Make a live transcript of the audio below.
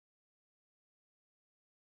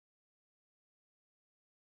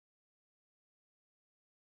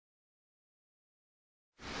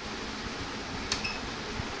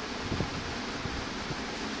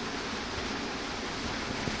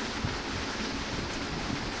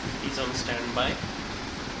is on standby.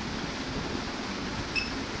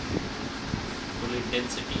 Full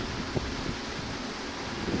intensity.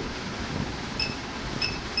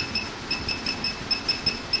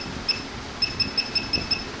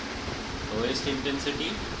 Lowest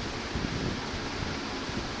intensity.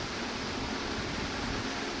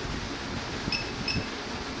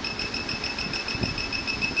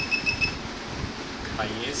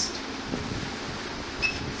 Highest.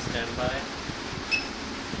 Standby.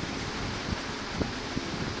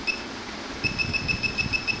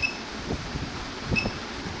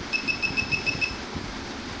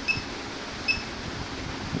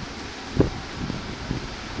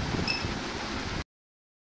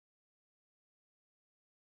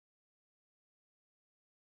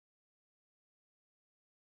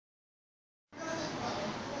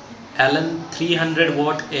 Allen 300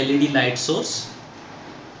 watt LED light source.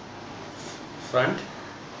 Front.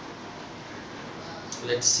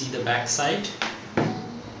 Let's see the back side.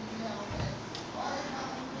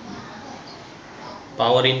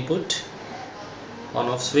 Power input, on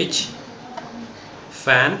off switch,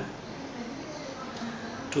 fan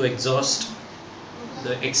to exhaust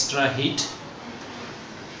the extra heat.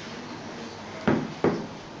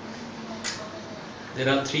 There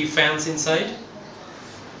are 3 fans inside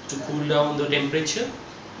to cool down the temperature.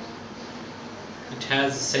 It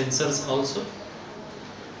has sensors also.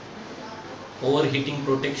 Overheating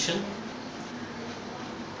protection.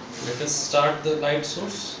 Let us start the light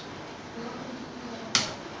source.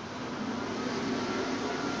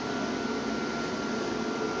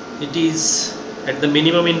 It is at the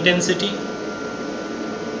minimum intensity.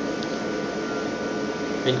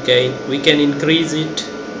 We can increase it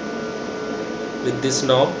with this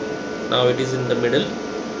knob. Now it is in the middle.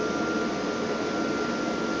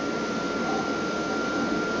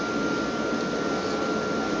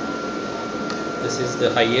 This is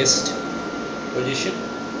the highest position.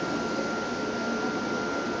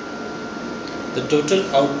 The total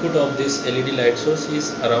output of this LED light source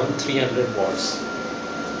is around 300 watts.